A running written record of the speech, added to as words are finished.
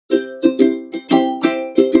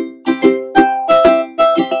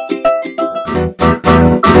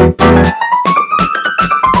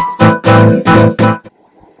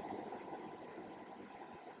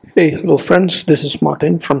Hey, hello friends, this is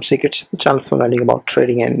Martin from Secrets, the channel for learning about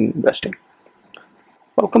trading and investing.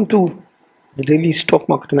 Welcome to the daily stock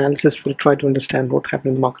market analysis. We'll try to understand what happened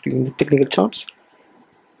in the market using the technical charts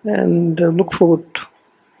and look forward,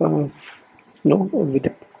 and come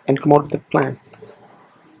out with a plan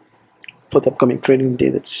for the upcoming trading day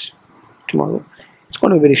that's tomorrow. It's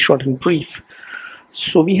going to be very short and brief.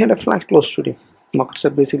 So we had a flat close today. Markets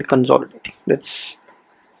are basically consolidating. Let's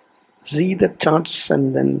see the charts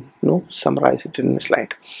and then summarize it in a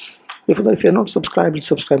slide. Before that, if you're not subscribed,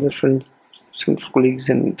 subscribe with friends, colleagues,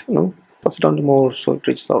 and pass it on to more so it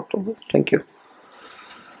reaches out. Thank you.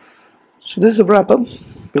 So this is a wrap up.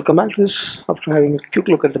 We'll come back to this after having a quick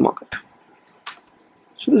look at the market.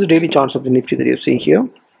 So this is the daily charts of the Nifty that you're seeing here.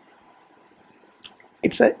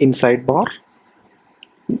 It's an inside bar.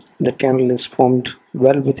 The candle is formed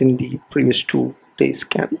well within the previous 2 days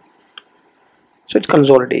candle. So it's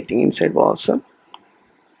consolidating inside bars.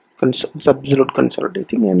 It's absolute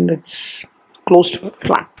consolidating, and it's closed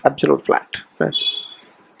flat, absolute flat, right?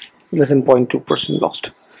 Less than 0.2%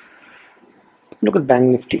 lost. Look at Bank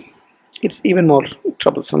Nifty. It's even more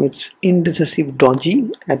troublesome. It's indecisive,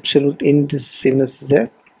 dodgy, absolute indecisiveness is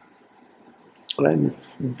there. Right?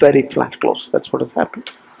 Very flat close. That's what has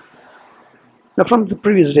happened. Now, from the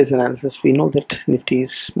previous day's analysis, we know that Nifty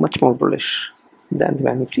is much more bullish than the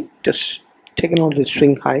Bank Nifty. It has taken out the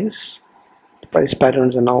swing highs. The price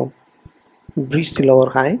patterns are now breached the lower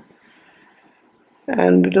high,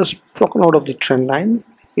 and it has broken out of the trend line.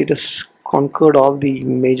 It has conquered all the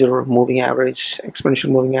major moving average, exponential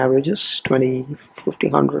moving averages, 20, 50,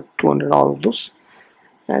 100, 200, all of those,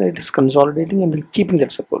 and it is consolidating and then keeping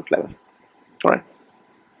that support level. All right,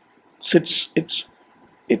 so it's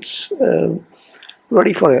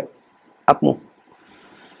ready for a up move.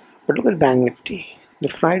 But look at Bank Nifty. The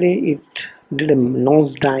Friday it did a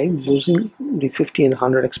nosedive, losing the 50 and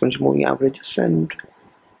 100 exponential moving averages, and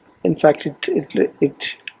in fact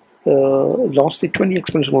it lost the 20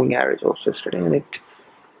 exponential moving average also yesterday, and it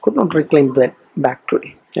could not reclaim that back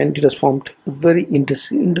today, and it has formed very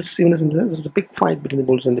indecisiveness. There's a big fight between the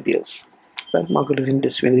bulls and the bears. That market is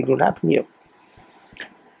indecisive. Anything could happen here,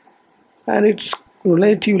 and it's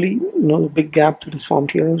relatively, the big gap that is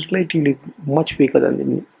formed here is relatively much weaker than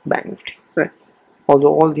the Bank Nifty, right?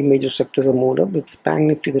 Although all the major sectors are moved up, it's Bank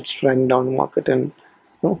Nifty that's dragging down the market, and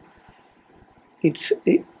it's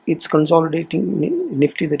consolidating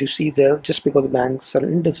Nifty that you see there just because the banks are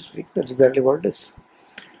indecisive. That's exactly what it is.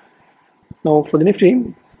 Now for the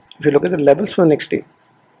Nifty, if you look at the levels for the next day,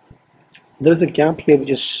 there is a gap here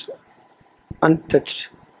which is untouched,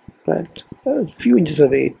 right? A few inches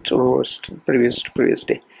away it reversed previous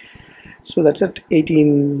day. So that's at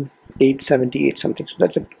 18,878 something. So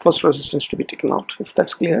that's the first resistance to be taken out. If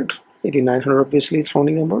that's cleared, 8,900 obviously it's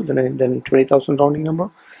rounding number, then 20,000 rounding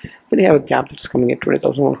number. Then you have a gap that's coming at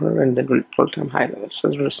 20,100, and then all-time high levels. So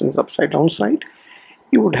resistance upside, downside.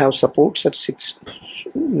 You would have supports at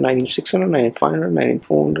 19,600, 19,500,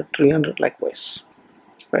 19,400, 300 likewise.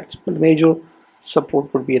 Right. But the major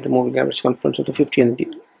support would be at the moving average conference of the 50 and the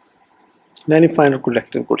 9,500 could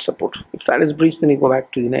act as good support. If that is breached, then you go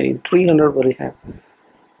back to the 19,300 where you have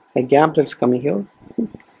a gap that's coming here,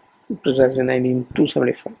 precisely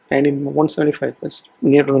 19,275, 19,175. That's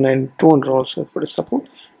near to the 9,200 also as part of support.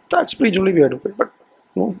 That's reasonably we have to put, but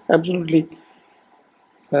absolutely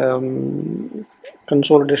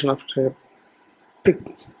consolidation after a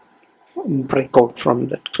big breakout from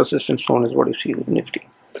that resistance zone is what you see with Nifty.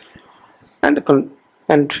 And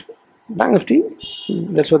Bank Nifty,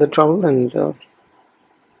 that's where the trouble, and the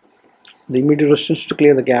immediate resistance to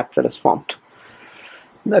clear the gap that is formed.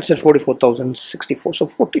 That's at 44,064. So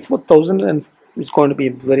 44,000 and is going to be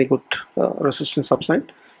a very good resistance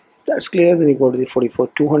upside. That's clear. Then you go to the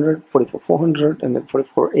 44,200, 44,400, and then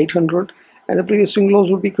 44,800, and the previous swing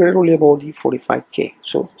lows would be created only about the 45k.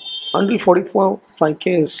 So until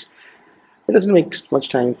 45k is, it doesn't make much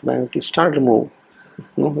time for Bank to start to move.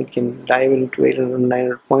 It can dive into 800,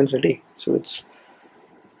 900 points a day. So it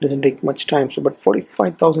doesn't take much time. So, but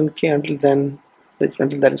 45,000k until then,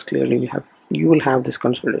 until that is clearly you will have this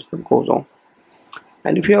consolidation that goes on.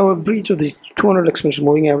 And if you have a breach of the 200 exponential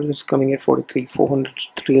moving average that's coming at 43, 400,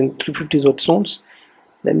 350 zones,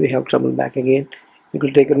 then we have trouble back again. You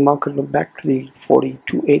could take a market back to the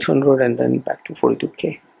 42,800 and then back to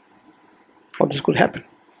 42k. Or this could happen,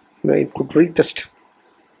 where it could retest.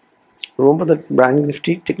 Remember that Bank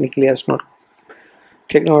Nifty technically has not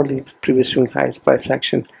taken out the previous swing highs. Price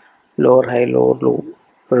action, lower high, lower low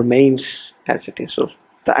remains as it is. So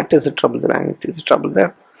that is the trouble. The Bank Nifty is the trouble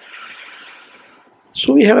there.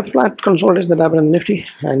 So we had a flat consolidation that happened in the Nifty,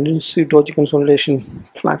 and you see dodgy consolidation,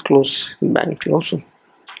 flat close in Bank Nifty also.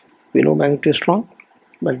 We know Bank Nifty is strong,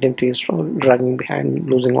 but Nifty is strong, dragging behind,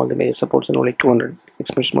 losing all the major supports and only 200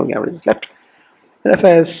 exponential moving averages left. And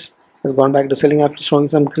Fyers has gone back to selling after showing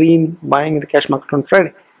some green buying in the cash market on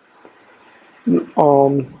Friday. Not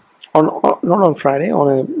on Friday, on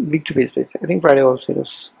a week-to-week basis. I think Friday also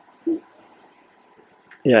was.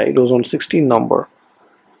 Yeah, it was on 16 number.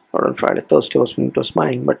 Or on Friday, Thursday was when it was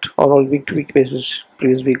buying, but overall week-to-week basis,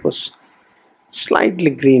 previous week was slightly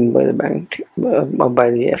green by the bank, by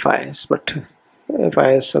the Fyers, but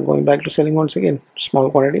Fyers are going back to selling once again,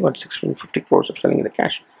 small quantity, but 650 crores of selling in the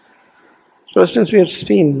cash. So resistance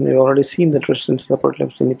we've already seen that resistance support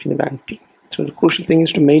levels in the Bank Nifty. So the crucial thing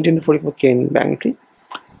is to maintain the 44K in Bank Nifty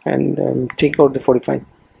and take out the 45,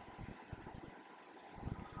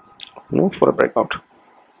 for a breakout.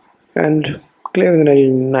 And clearing the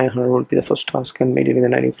 9900 would be the first task, and maintaining the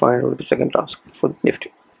 9500 would be the second task for the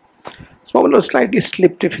Nifty. This momentum was slightly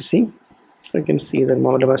slipped. If you see, you can see that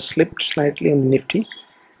momentum has slipped slightly on the Nifty,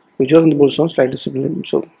 which was in the bull zone, slightly slipped.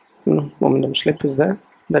 So momentum slip is there.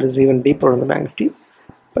 That is even deeper on the Bank Nifty,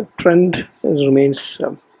 but trend remains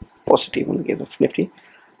positive in the case of Nifty,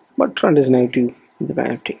 but trend is negative in the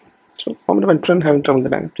Bank Nifty. So momentum and trend having trouble in the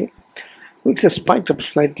Bank Nifty. VIX has spiked up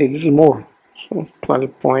slightly, a little more, so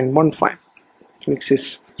 12.15. VIX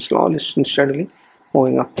is slowly and steadily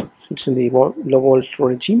moving up. So it's in the low vol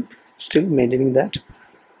regime, still maintaining that.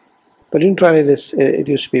 But in intraday, it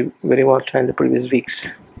used to be very volatile in the previous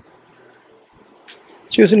weeks.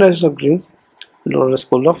 So using prices of green, dollar has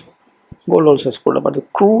cooled off, gold also has cooled off, but the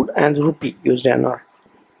crude and the rupee USD/INR,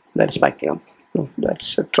 that is spiking up.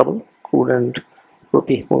 That's trouble. Crude and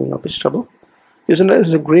rupee moving up is trouble. Using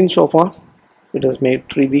prices of green so far, it has made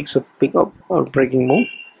 3 weeks of pick up or breaking move,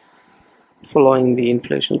 following the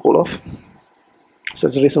inflation cool off. So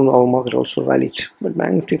it's the reason our market also rallied. But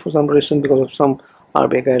Bank Nifty, for some reason, because of some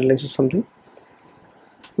RBI guidelines or something,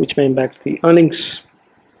 which may impact the earnings,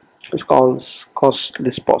 is caused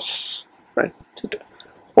this pause. Right. So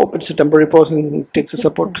hope it's a temporary pause and takes a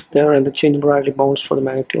support there, and the change in priority bounce for the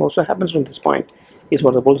Bank Nifty also happens from this point, is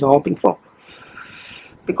what the bulls are hoping for.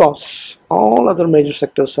 Because all other major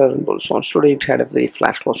sectors are in bull zones. Today it had a very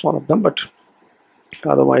flash close, one of them, but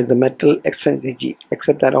otherwise the metal, FMCG,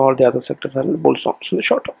 except that all the other sectors are in the bull zones in the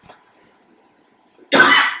short term.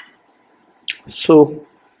 So,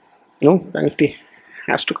 Bank Nifty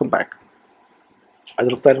has to come back.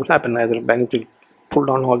 Either of that will happen. Either Bank Nifty will pull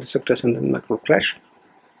down all the sectors and then macro crash,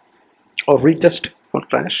 or retest, not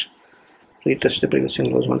crash, retest the previous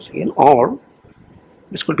lows once again, or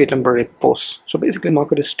this could be a temporary pause. So basically,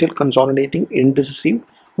 market is still consolidating, indecisive,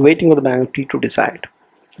 waiting for the Bank Nifty to decide.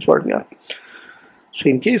 That's what we are. So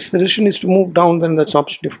in case the decision is to move down, then that's an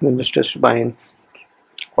opportunity for the investors to buy in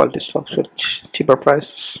quality stocks with cheaper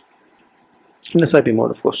prices in SIP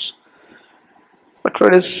mode, of course. But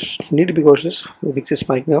traders need to be cautious. The VIX is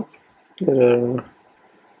spiking up. The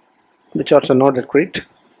charts are not that great.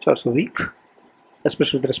 Charts are weak,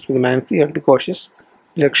 especially with respect to the Bank Nifty. You have to be cautious.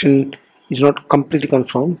 Direction is not completely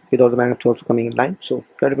confirmed without the Bank Nifty also coming in line. So you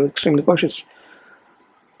have to be extremely cautious.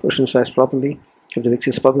 Position size properly. If the VIX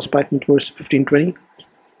is further spiking towards 1520,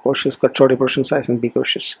 cautious, cut short your position size and be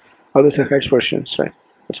cautious. Always hedge positions, right?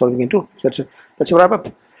 That's all we can do. So that's a wrap up.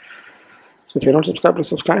 So if you're not subscribed, please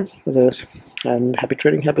subscribe. And happy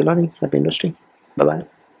trading, happy learning, happy investing. Bye bye.